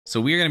So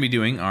we are going to be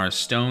doing our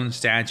stone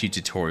statue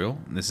tutorial.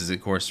 This is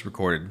of course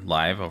recorded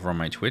live over on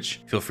my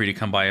Twitch. Feel free to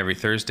come by every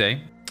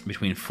Thursday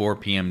between 4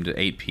 p.m. to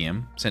 8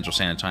 p.m. Central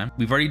Standard Time.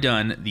 We've already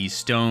done the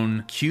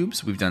stone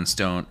cubes, we've done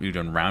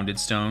rounded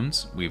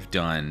stones, we've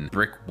done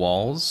brick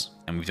walls,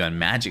 and we've done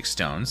magic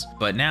stones.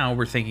 But now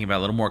we're thinking about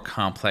a little more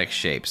complex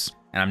shapes.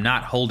 And I'm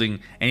not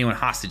holding anyone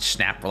hostage,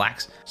 snap,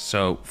 relax.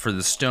 So for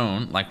the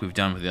stone, like we've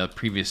done with the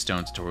previous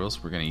stone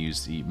tutorials, we're gonna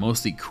use the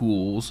mostly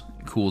cools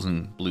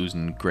and blues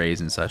and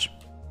grays and such.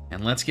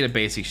 And let's get a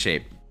basic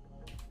shape.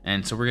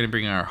 And so we're gonna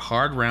bring our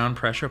hard round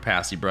pressure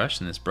opacity brush,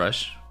 and this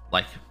brush,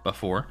 like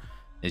before,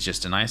 is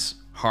just a nice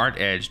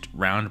hard-edged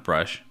round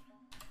brush.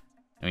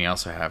 And we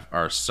also have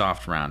our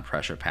soft round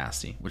pressure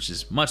opacity, which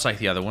is much like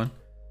the other one,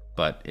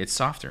 but it's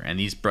softer. And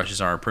these brushes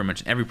are pretty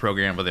much in every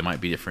program, but they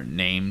might be different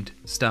named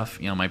stuff,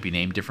 might be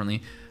named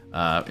differently.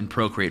 In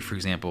Procreate, for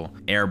example,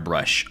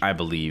 airbrush, I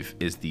believe,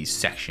 is the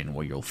section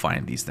where you'll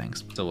find these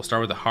things. So we'll start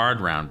with a hard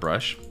round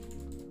brush,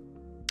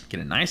 get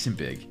it nice and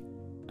big,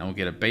 and we'll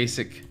get a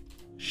basic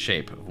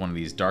shape of one of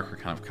these darker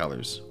kind of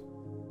colors.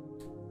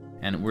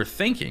 And we're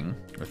thinking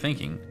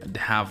to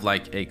have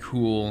like a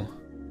cool,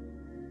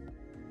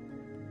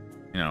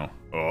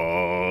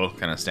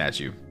 kind of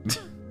statue.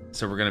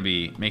 So we're gonna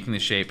be making the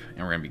shape and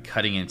we're gonna be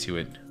cutting into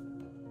it,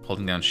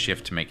 holding down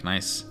Shift to make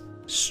nice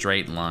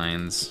straight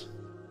lines.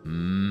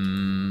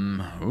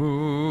 Ooh.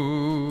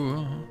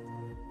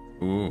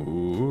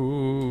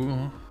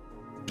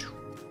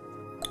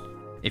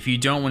 If you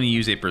don't want to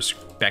use a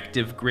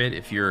perspective grid,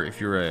 if you're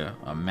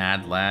a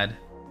mad lad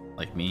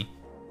like me,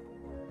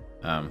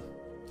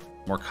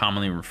 more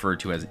commonly referred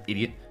to as an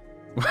idiot,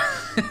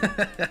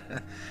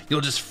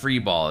 you'll just free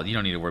ball it. You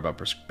don't need to worry about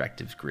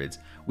perspective grids.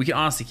 We can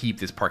honestly keep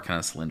this part kind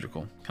of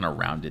cylindrical, kind of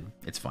rounded.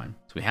 It's fine.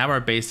 So we have our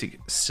basic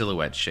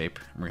silhouette shape.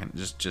 We're gonna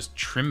just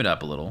trim it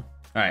up a little.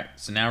 All right,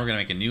 so now we're gonna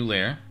make a new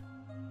layer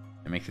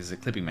and make this a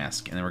clipping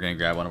mask. And then we're gonna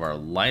grab one of our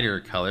lighter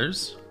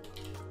colors.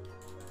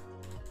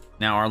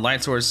 Now our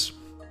light source,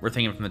 we're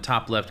thinking from the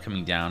top left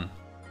coming down. All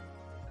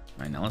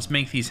right, now let's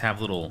make these have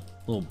little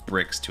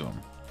bricks to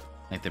them,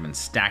 like they've been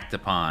stacked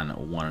upon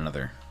one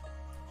another.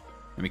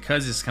 And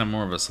because it's kind of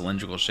more of a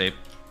cylindrical shape,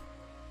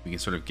 we can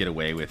sort of get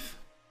away with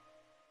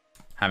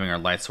having our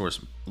light source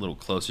a little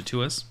closer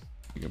to us.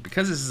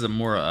 Because this is a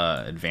more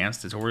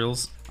advanced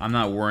tutorials, I'm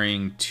not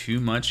worrying too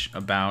much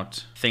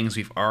about things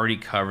we've already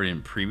covered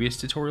in previous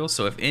tutorials.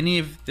 So if any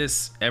of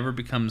this ever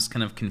becomes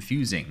kind of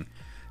confusing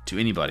to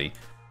anybody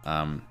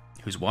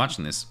who's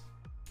watching this,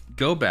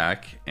 go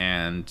back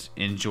and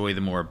enjoy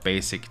the more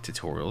basic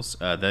tutorials.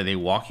 They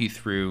walk you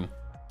through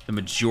the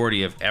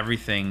majority of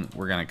everything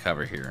we're gonna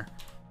cover here.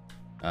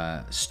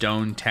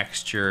 Stone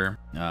texture,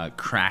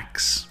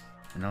 cracks,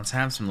 and let's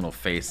have some little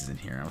faces in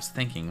here. I was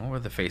thinking, what were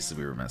the faces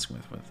we were messing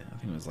with? I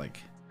think it was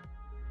like,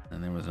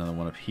 and there was another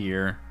one up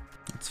here.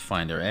 Let's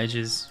find our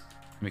edges.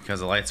 Because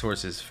the light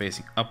source is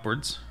facing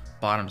upwards,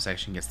 bottom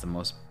section gets the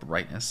most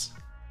brightness,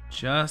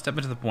 just up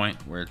into the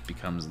point where it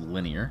becomes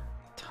linear.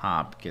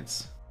 Top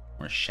gets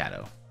more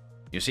shadow.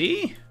 You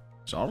see?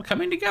 It's all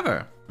coming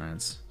together.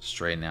 Let's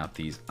straighten out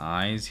these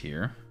eyes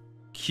here.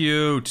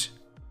 Cute.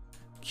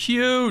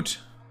 Cute.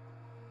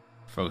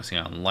 Focusing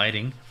on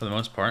lighting for the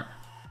most part.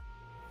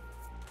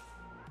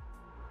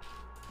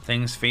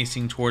 Things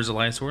facing towards the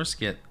light source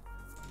get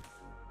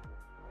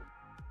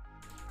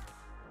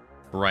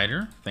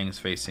brighter. Things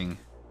facing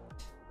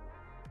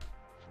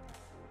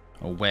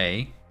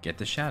away get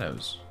the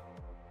shadows.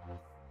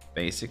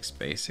 Basics.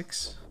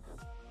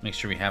 Make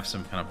sure we have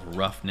some kind of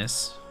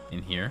roughness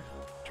in here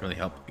to really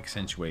help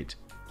accentuate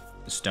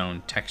the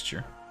stone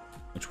texture,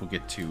 which we'll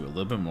get to a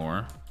little bit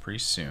more pretty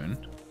soon.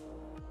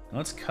 Now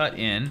let's cut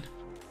in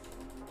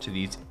to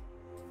these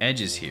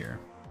edges here.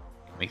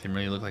 Make them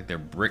really look like they're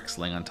bricks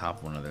laying on top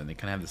of one another, and they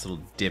kind of have this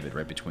little divot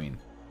right between.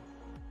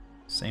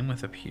 Same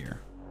with up here.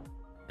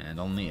 And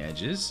on the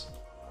edges,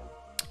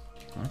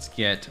 let's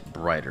get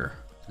brighter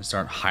and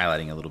start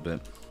highlighting a little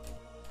bit.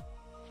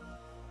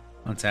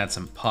 Let's add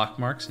some pock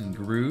marks and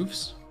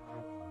grooves,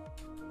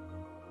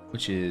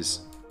 which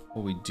is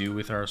what we do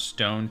with our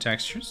stone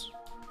textures.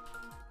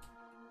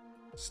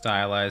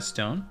 Stylized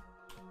stone.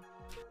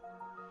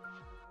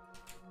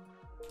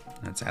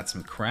 Let's add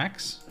some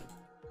cracks.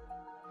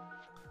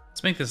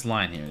 Let's make this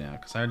line here now,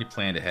 because I already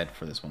planned ahead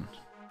for this one.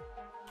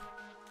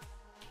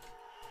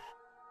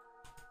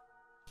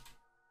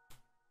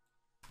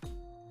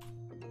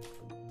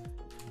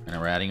 And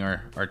we're adding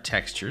our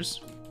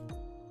textures.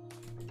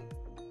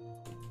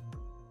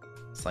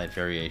 Slight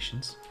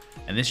variations.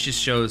 And this just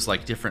shows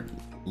like different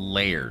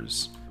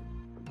layers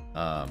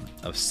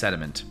of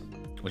sediment,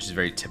 which is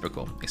very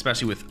typical,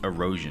 especially with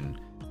erosion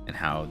and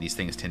how these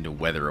things tend to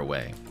weather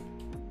away.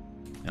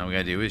 And all we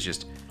gotta do is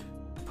just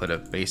put a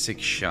basic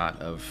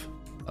shot of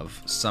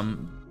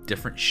some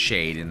different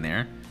shade in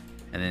there,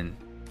 and then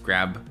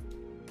grab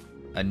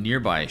a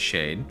nearby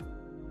shade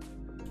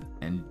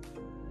and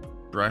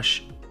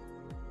brush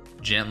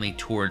gently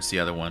towards the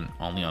other one,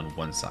 only on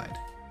one side.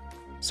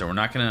 So we're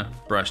not gonna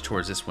brush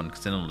towards this one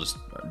because then it'll just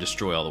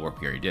destroy all the work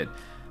we already did.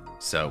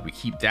 So we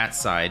keep that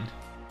side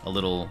a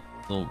little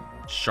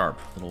sharp,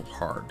 a little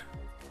hard.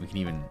 We can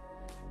even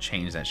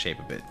change that shape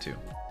a bit too.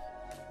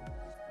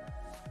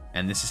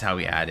 And this is how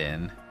we add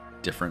in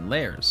different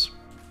layers.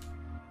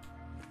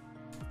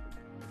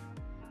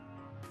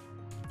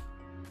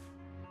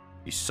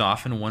 You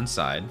soften one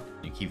side,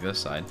 you keep the other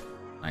side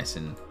nice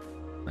and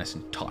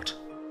taut.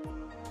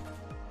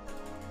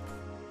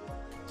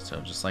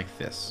 So just like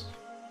this.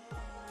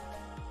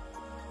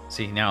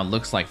 See, now it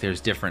looks like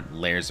there's different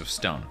layers of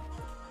stone.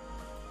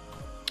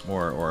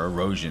 Or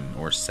erosion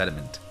or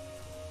sediment,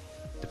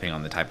 depending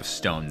on the type of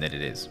stone that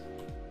it is.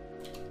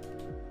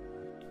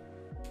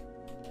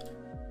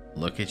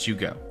 Look at you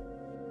go.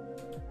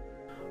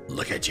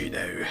 Look at you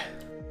now.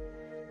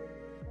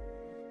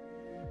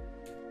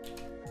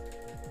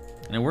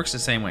 And it works the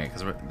same way,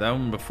 because that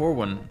one before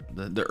one,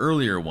 the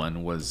earlier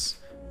one was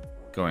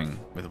going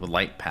with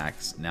light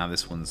packs. Now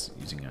this one's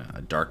using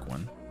a dark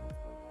one.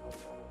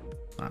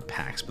 Not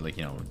packs, but like,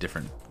 you know,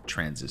 different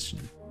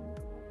transitional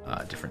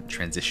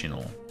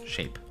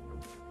shade.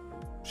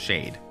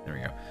 There we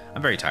go.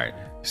 I'm very tired.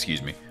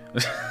 Excuse me.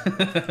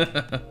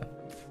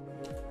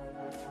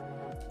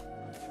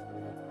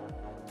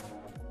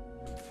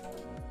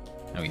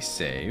 Now we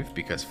save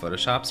because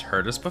Photoshop's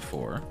heard us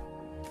before.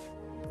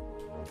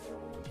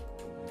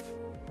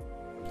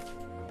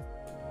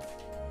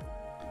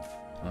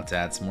 Let's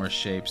add some more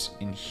shapes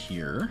in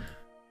here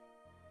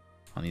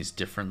on these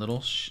different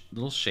little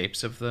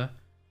shapes of our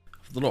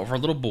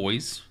little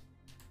boys,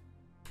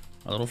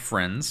 our little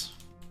friends.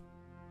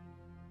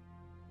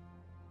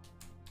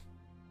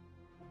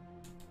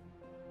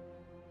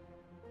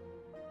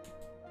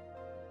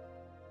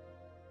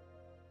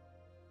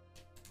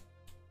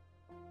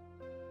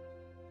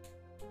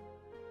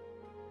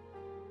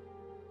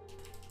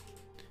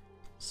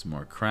 Some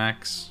more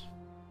cracks.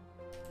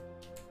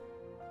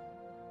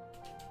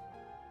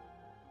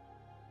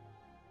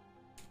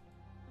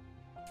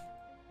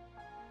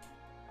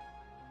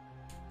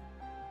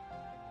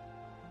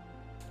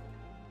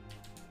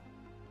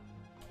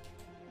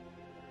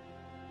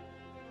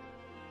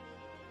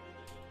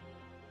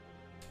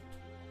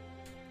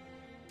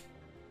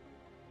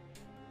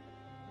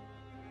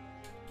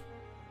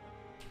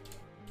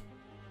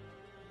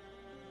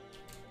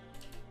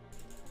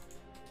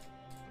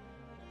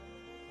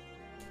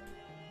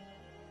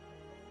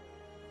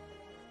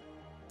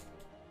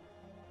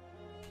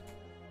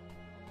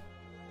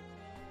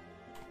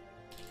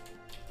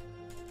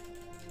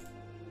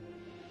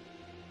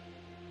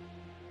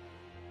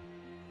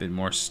 Bit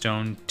more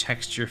stone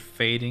texture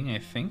fading, I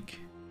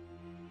think.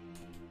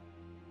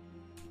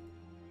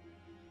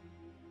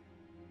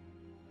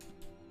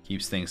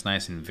 Keeps things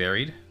nice and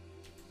varied.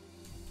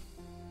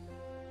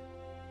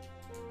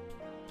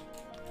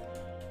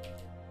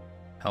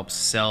 Helps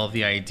sell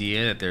the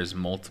idea that there's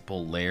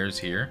multiple layers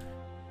here.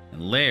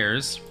 And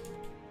layers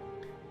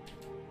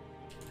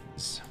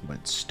is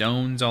what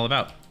stone's all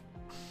about.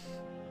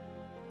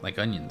 Like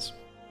onions.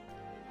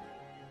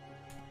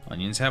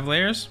 Onions have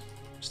layers,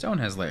 stone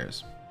has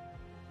layers.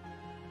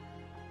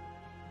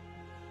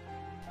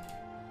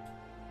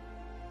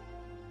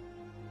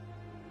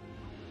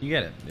 You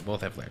get it. They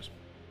both have layers.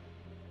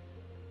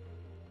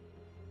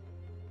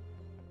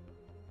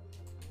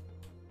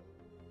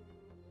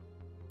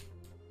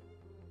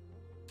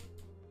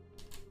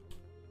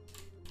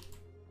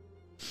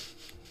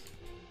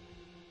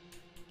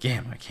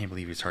 Damn, I can't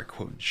believe you start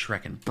quoting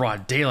Shrek in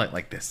broad daylight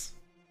like this.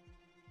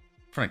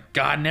 In front of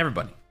God and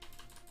everybody.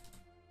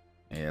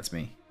 Hey, that's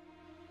me.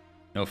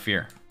 No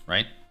fear,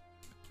 right?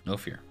 No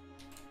fear.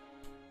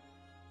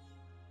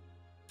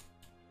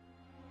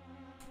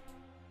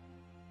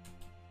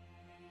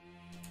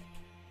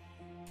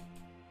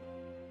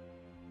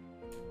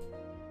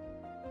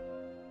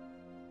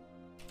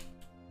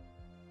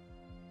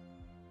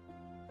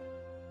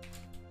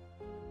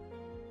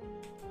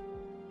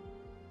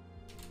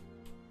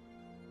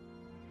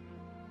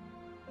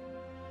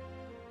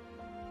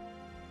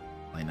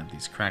 Line up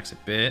these cracks a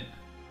bit.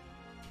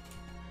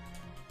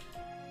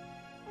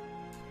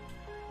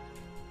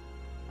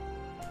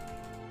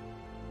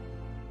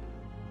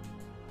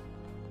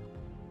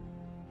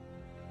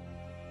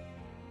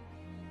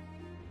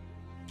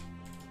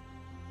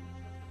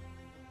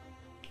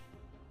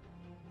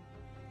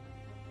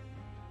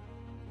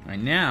 Right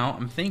now,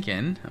 I'm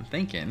thinking.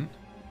 Hang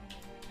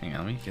on,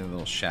 let me get a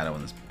little shadow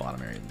in this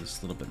bottom area,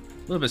 just a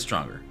little bit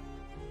stronger.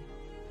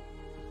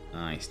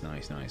 Nice,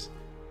 nice, nice.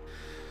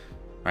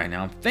 All right,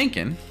 now I'm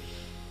thinking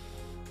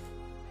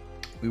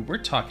we were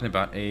talking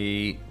about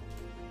a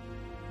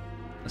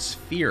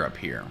sphere up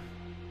here.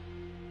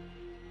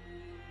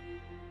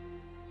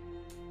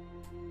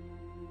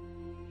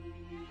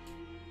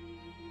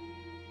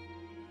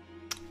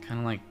 Kind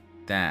of like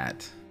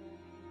that,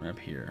 right up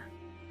here.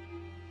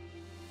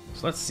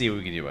 So let's see what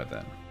we can do about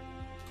that.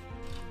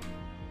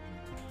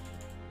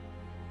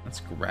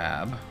 Let's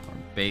grab our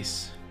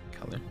base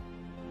color,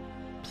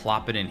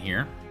 plop it in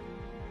here.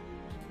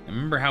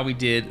 Remember how we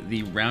did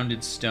the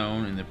rounded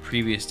stone in the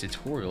previous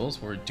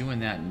tutorials? We're doing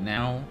that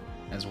now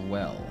as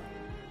well.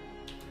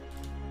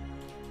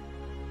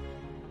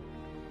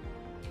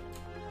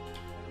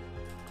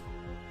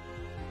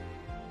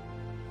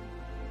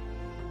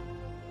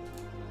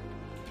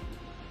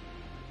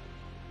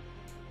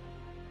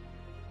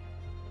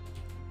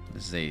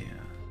 This is a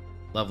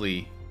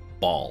lovely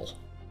ball.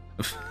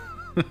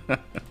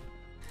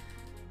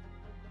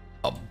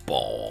 A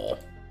ball.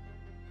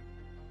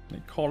 They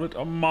call it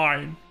a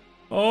mine.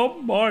 A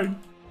mine.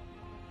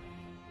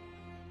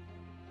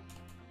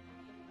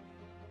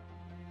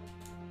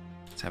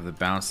 Let's have the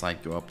bounce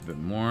light go up a bit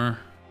more.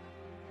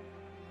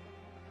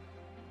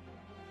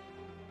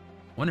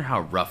 Wonder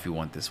how rough we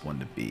want this one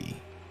to be.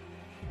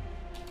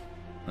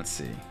 Let's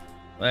see.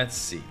 Let's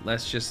see.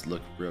 Let's just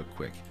look real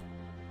quick.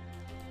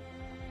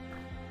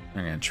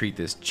 I'm gonna treat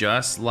this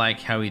just like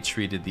how we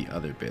treated the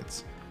other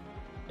bits.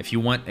 If you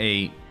want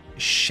a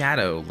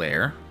shadow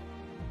layer,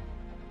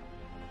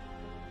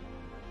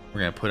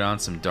 we're gonna put on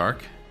some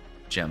dark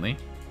gently.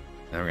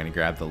 Then we're gonna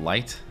grab the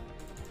light.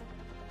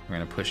 We're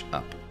gonna push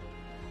up.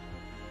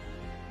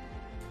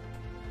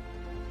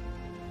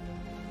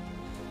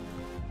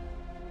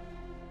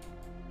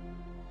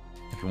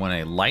 If you want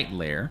a light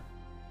layer,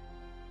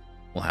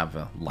 we'll have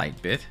a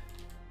light bit.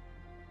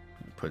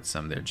 Put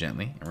some there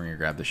gently, and we're gonna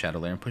grab the shadow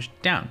layer and push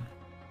down.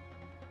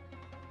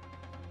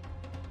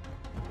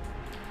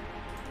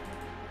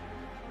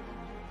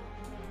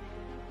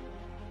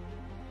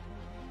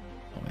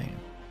 Oh man.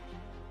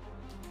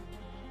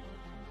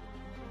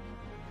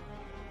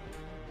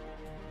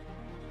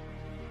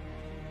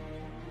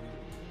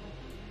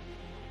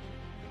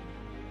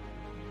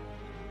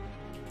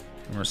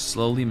 And we're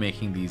slowly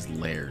making these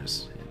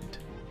layers.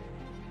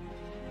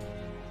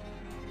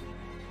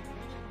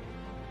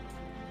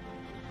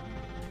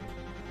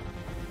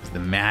 The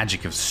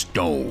magic of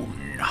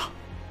stone.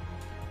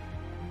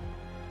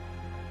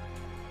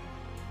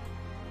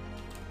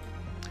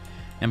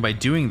 And by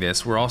doing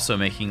this, we're also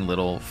making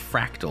little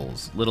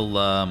fractals, little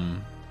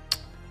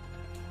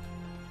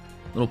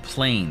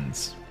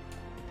planes.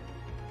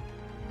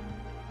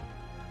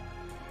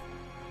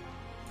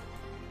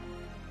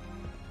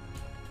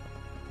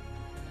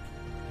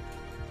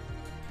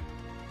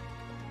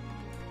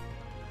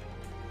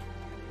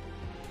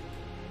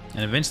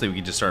 And eventually we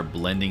can just start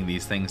blending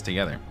these things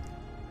together.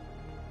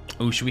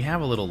 Oh, should we have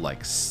a little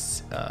like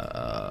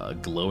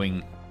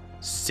glowing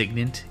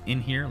signet in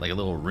here, like a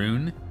little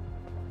rune?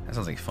 That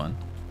sounds like fun.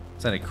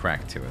 Let's add a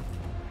crack to it.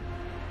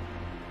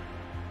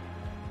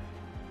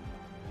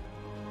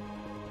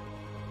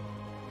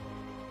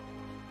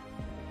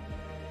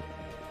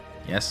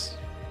 Yes.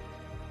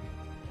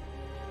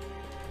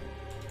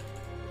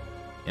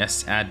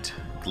 Yes, add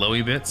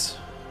glowy bits.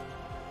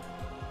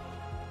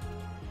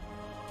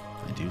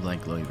 I do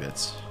like glowy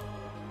bits.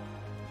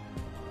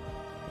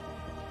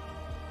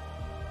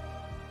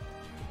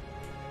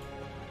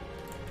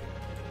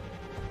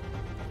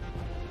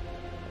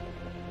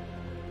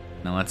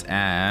 Now let's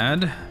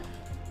add,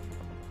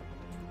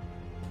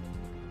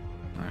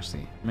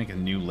 actually make a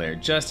new layer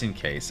just in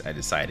case I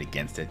decide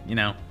against it, you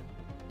know,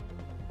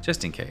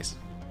 just in case.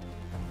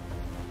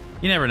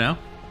 You never know.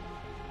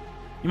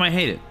 You might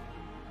hate it.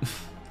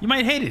 You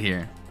might hate it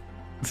here.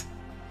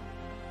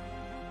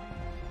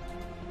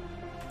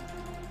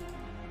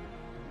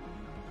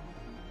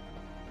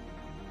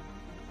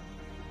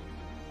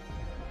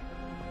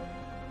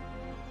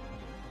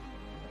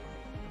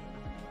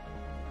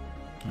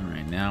 All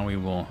right, now we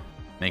will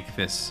make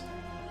this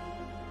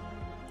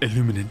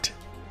illuminant.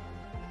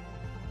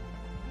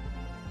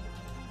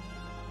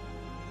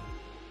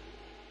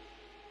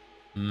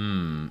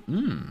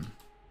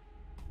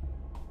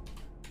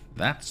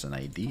 That's an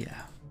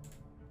idea.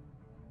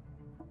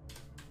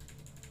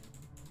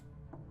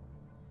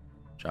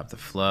 Drop the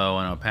flow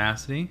and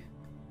opacity.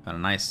 Got a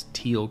nice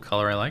teal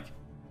color I like.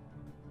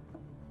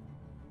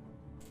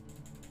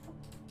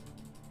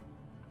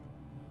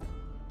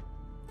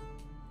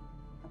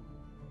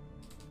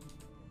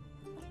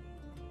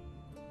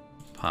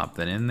 Pop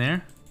that in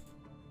there.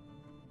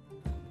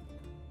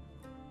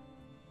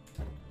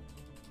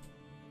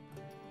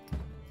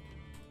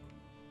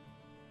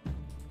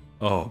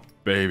 Oh,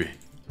 baby.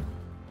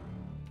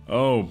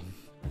 Oh,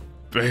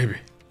 baby.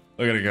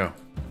 Look at it go.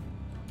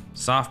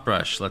 Soft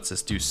brush lets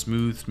us do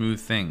smooth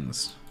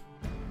things.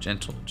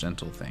 Gentle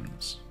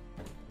things.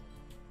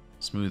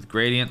 Smooth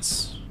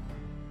gradients.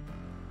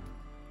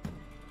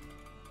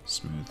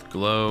 Smooth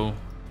glow.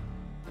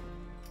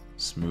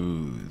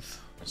 Smooth,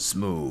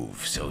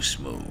 so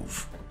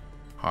smooth.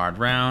 Hard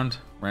round.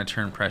 We're gonna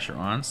turn pressure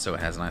on so it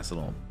has a nice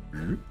little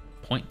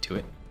point to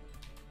it.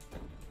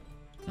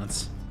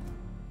 Let's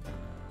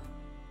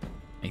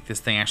make this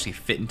thing actually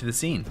fit into the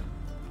scene.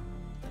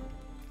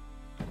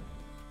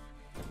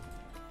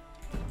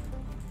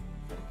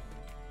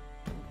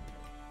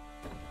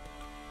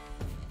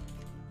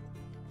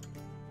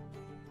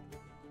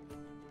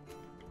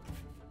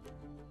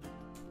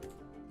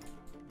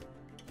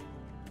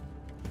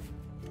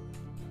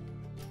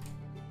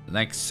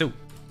 Like so.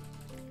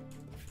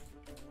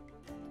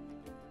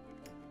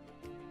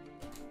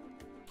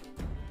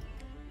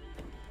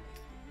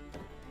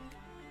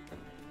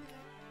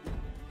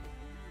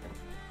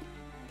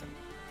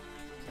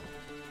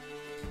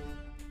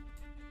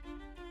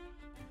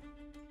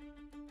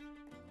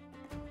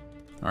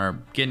 Are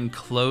getting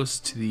close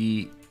to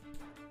the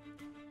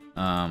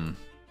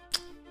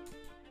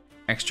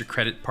extra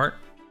credit part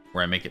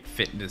where I make it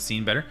fit into the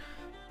scene better.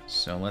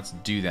 So let's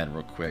do that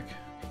real quick.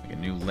 Make a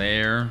new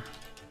layer,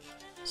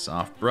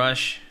 soft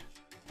brush,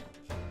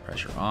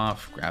 pressure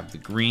off, grab the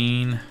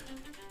green,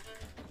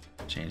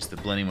 change the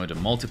blending mode to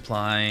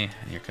multiply,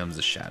 and here comes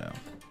the shadow.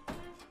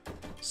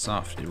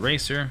 Soft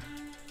eraser.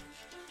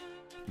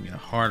 Get a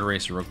hard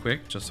eraser real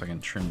quick just so I can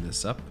trim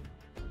this up.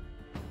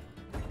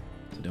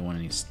 So I don't want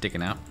any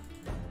sticking out.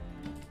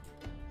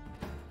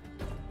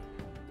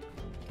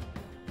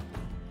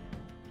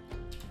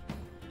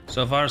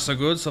 So far so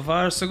good, so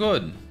far so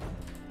good.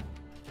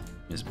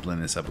 Just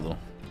blend this up a little.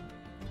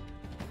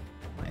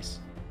 Nice.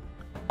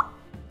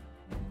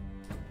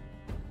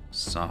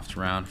 Soft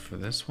round for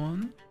this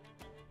one.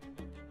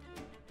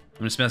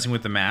 I'm just messing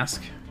with the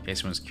mask in case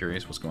anyone's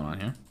curious what's going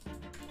on here.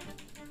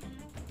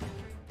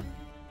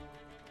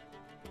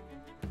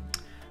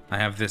 I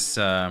have this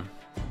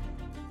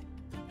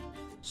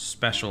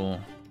special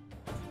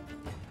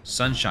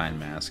sunshine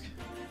mask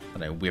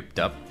that I whipped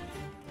up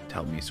to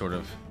help me sort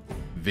of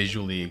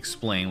visually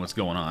explain what's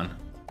going on.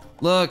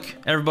 Look,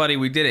 everybody,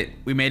 we did it.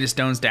 We made a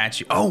stone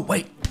statue. Oh,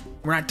 wait,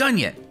 we're not done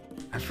yet.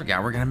 I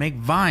forgot we're gonna make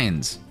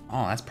vines.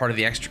 Oh, that's part of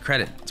the extra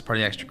credit. That's part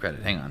of the extra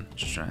credit. Hang on,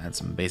 just trying to add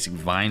some basic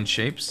vine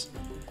shapes.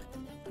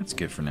 That's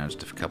good for now,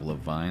 just a couple of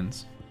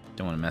vines.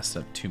 Don't wanna mess it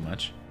up too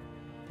much.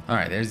 All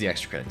right, there's the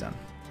extra credit done.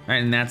 All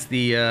right, and that's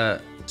the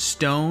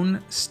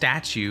stone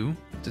statue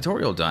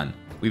tutorial done.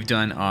 We've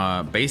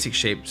done basic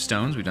shaped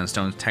stones, we've done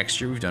stone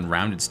texture, we've done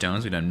rounded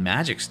stones, we've done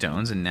magic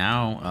stones, and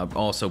now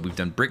also we've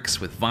done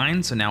bricks with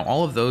vines. So now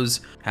all of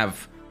those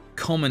have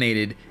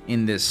culminated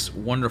in this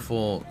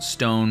wonderful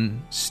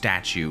stone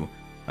statue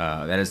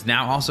that is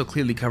now also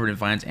clearly covered in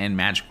vines and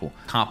magical.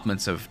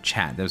 Compliments of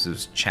chat. This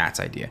was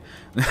Chat's idea.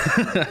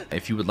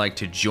 If you would like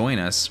to join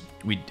us,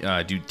 we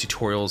do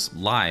tutorials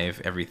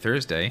live every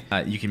Thursday.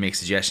 You can make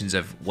suggestions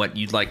of what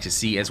you'd like to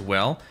see as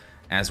well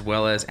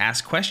as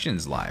ask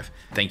questions live.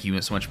 Thank you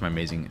so much for my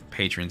amazing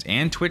patrons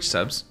and Twitch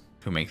subs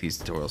who make these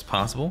tutorials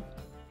possible.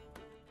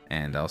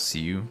 And I'll see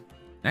you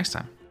next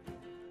time.